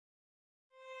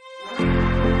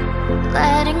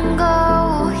letting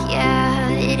go, yeah,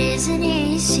 it isn't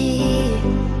easy.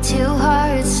 Two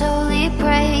hearts slowly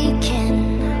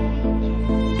breaking,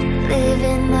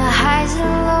 living the highs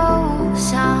and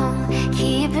lows, I'm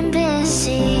keeping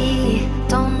busy.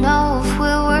 Don't know if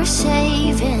we're worth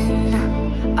saving.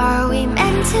 Are we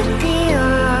meant to be,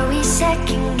 or are we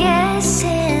second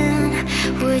guessing?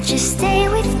 Would you stay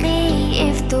with me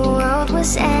if the world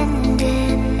was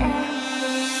ending?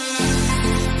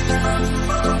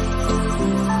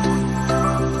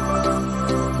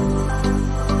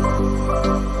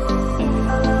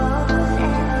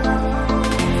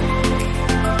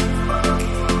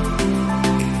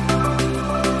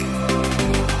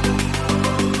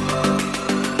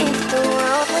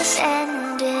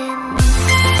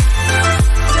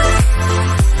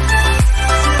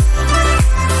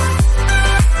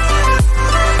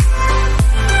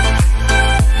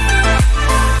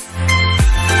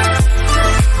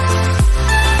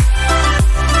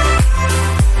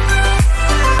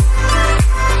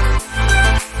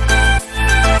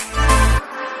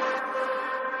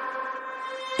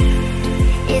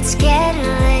 It's getting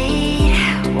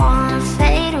late, wanna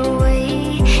fade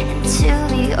away into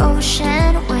the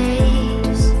ocean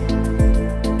waves.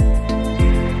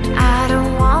 I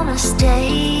don't wanna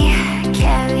stay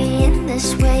carrying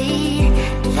this weight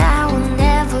that will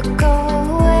never go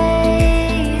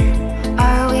away.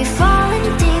 Are we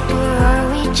falling deep, or are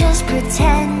we just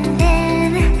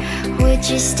pretending? Would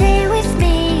you stay with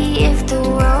me if the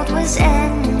world was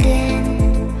ending?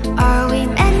 Are we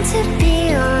meant to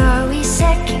be, or are we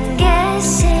second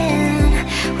guessing?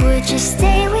 Would you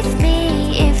stay with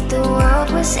me if the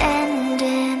world was ending?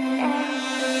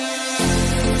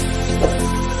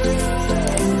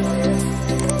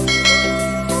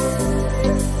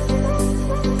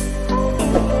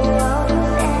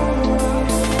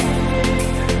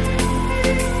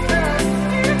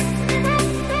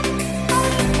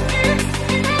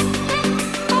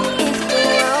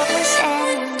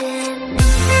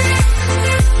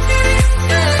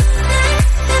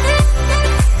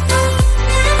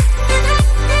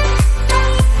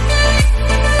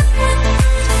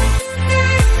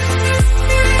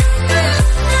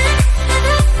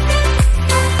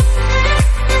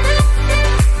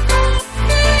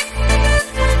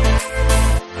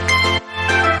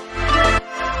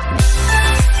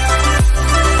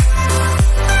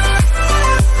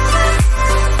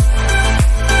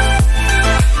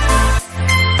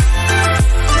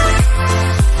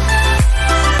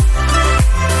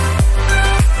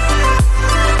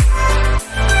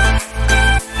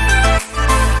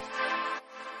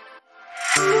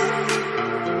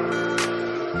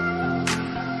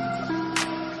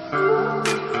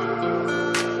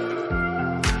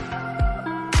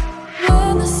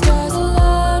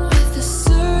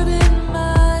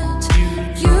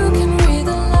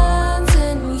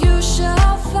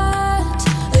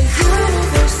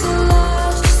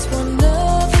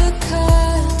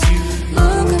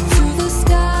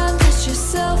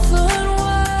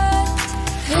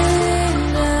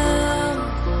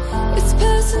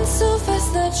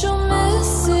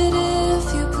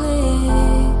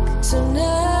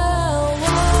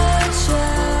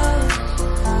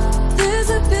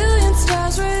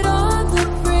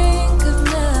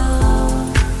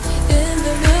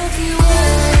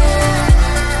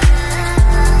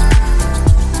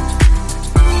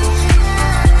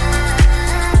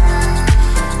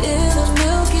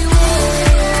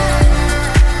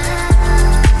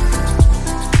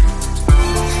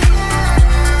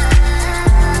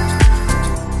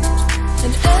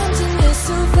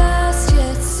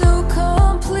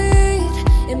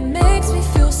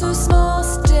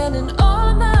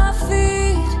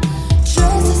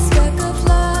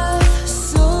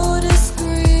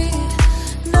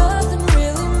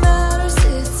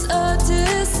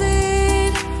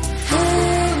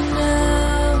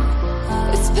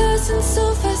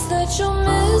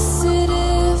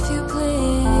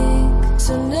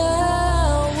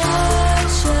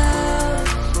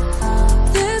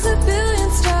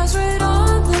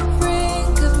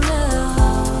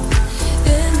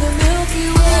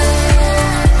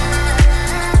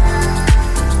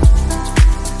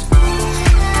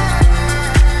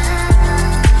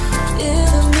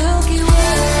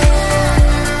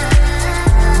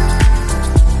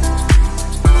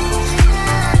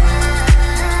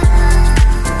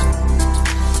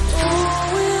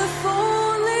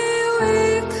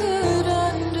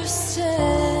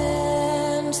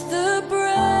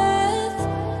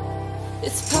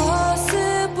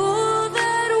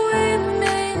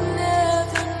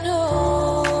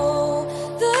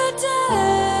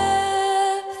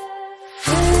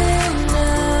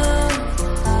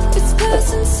 It's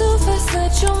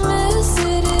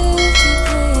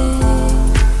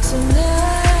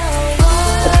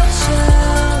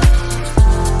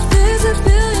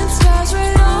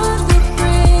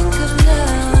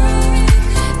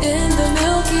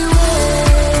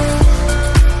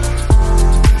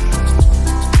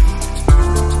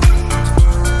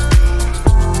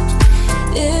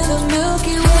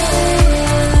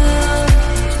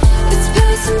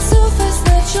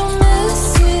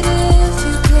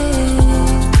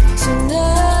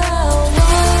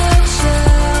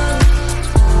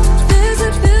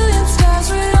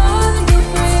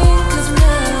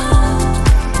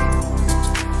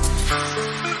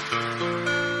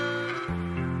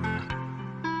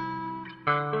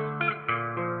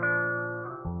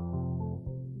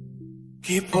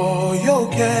Keep all your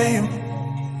game,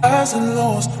 highs and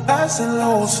lows, highs and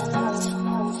lows.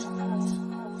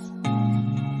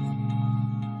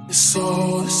 It's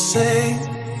all the same,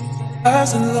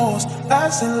 highs and lows,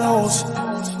 highs and lows.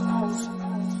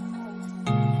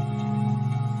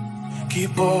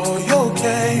 Keep all your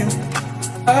game,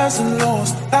 highs and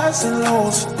lows, highs and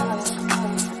lows.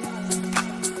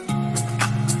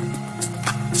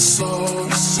 It's all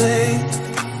the same,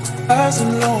 highs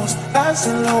and lows, highs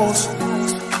and lows.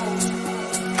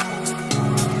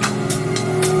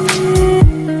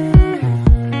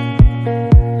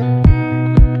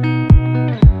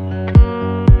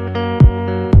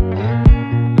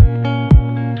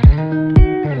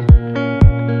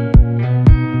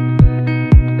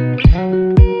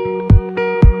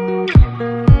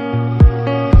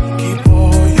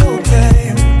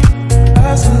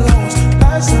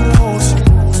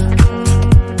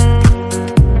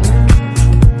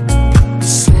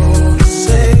 So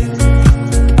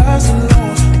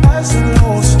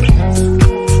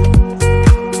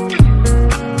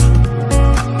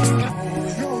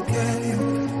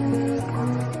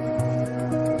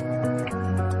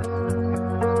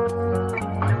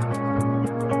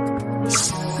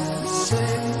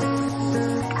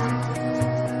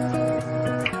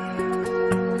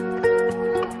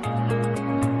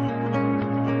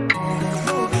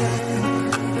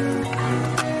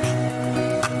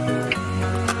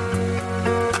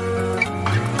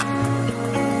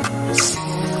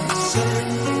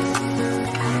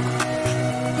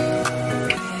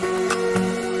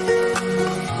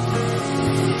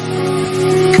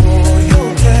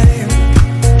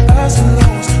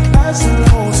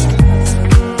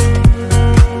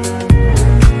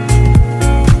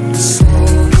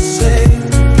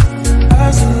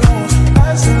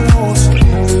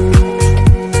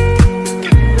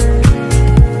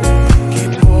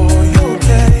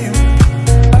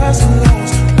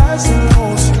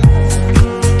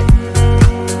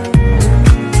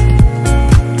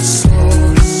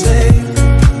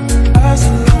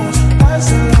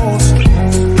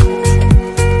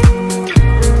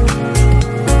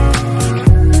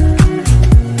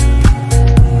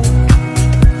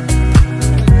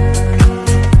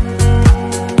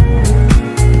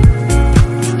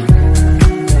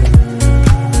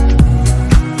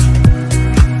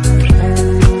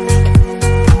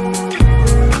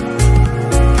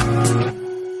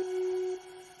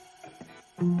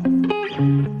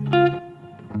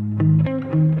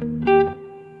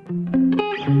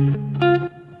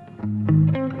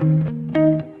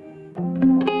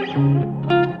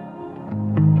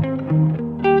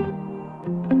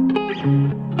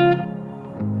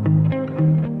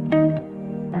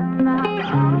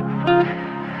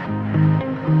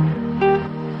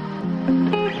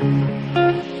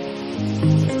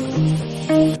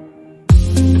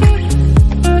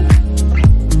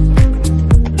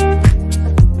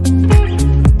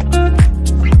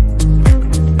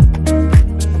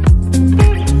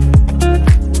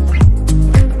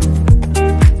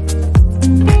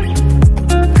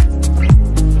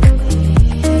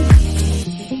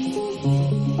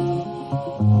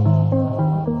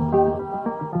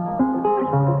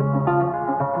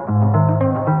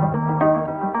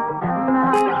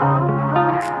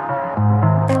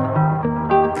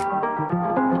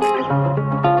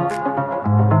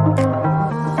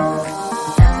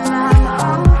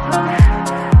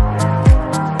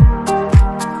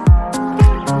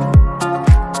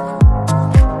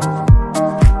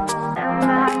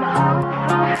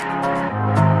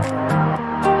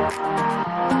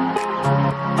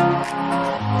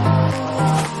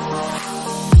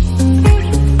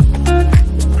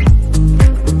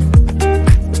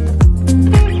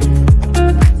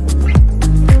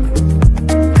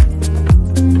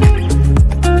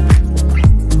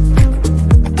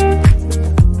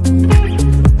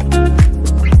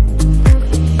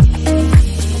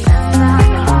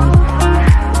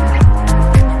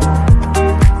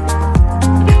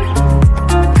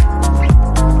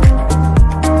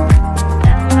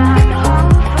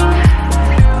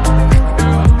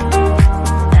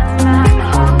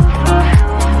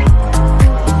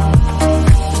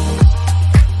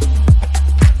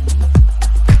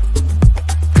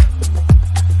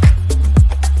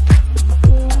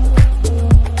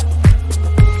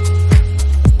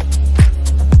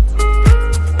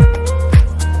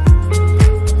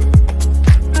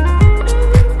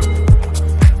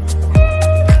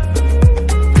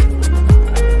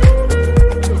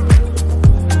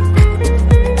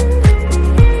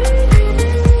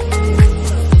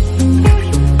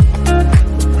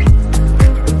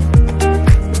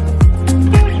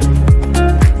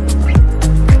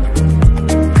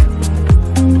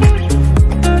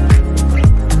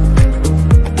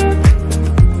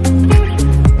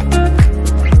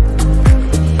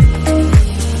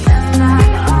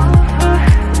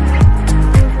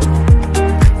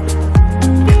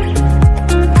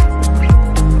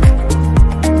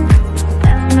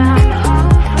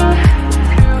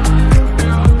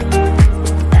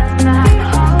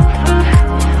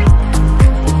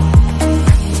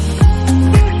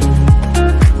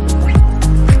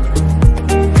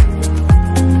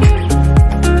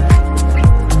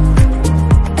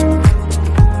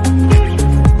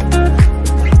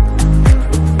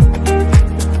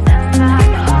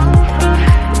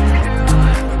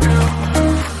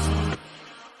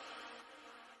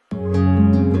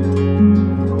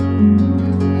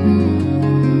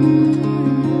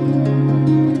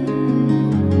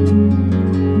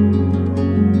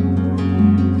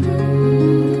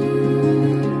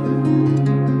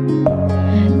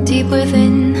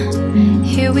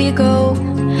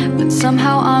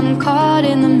I'm caught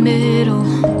in the middle.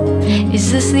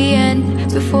 Is this the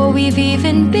end before we've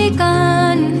even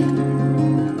begun?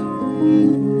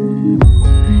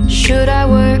 Should I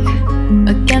work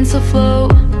against the flow?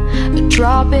 A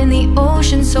drop in the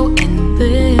ocean so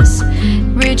endless,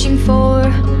 reaching for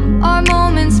our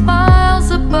moments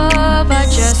miles above. I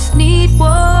just need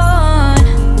one.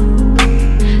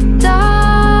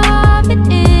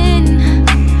 Diving in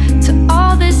to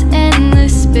all this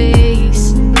endless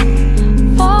space,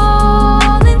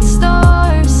 falling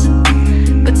stars,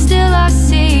 but still I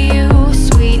see you.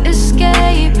 Sweet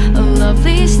escape, a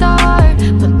lovely start,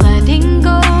 but letting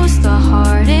go's the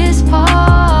hardest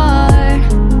part.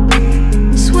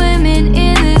 Swimming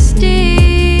in this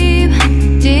deep,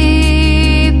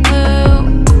 deep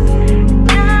blue.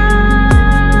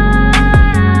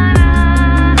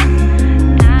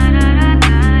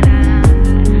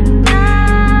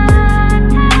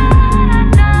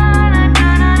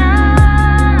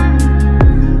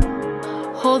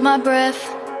 Hold my breath,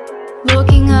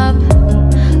 looking up.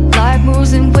 Life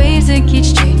moves in waves, it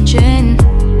keeps changing.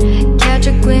 Catch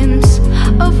a glimpse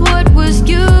of what was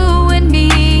you and me.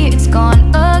 It's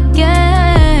gone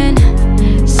again.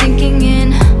 Sinking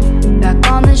in, back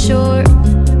on the shore.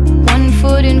 One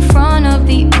foot in front of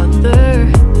the other.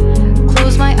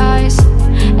 Close my eyes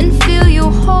and feel you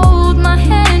hold my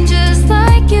hand just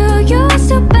like you used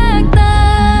to back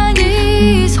then.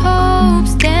 These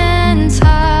hopes dance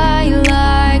high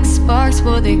like sparks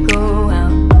before they go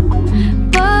out.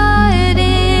 But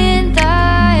in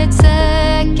that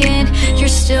second, you're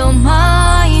still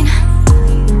mine.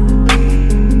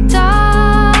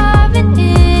 Diving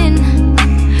in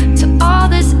to all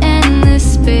this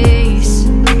endless space,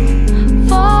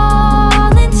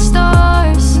 falling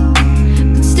stars,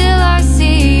 but still I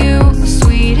see you.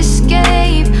 Sweet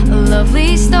escape, a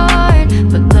lovely start,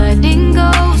 but letting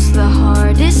go's the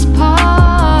hardest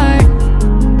part.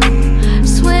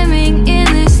 Swimming in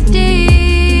this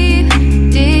deep,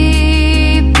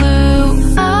 deep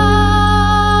blue.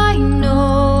 I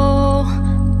know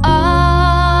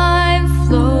I'm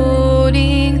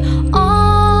floating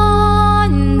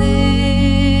on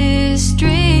this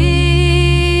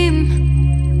dream,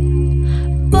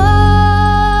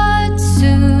 but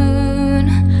soon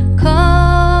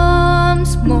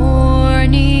comes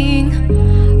morning.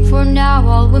 For now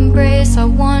I'll embrace our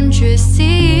wondrous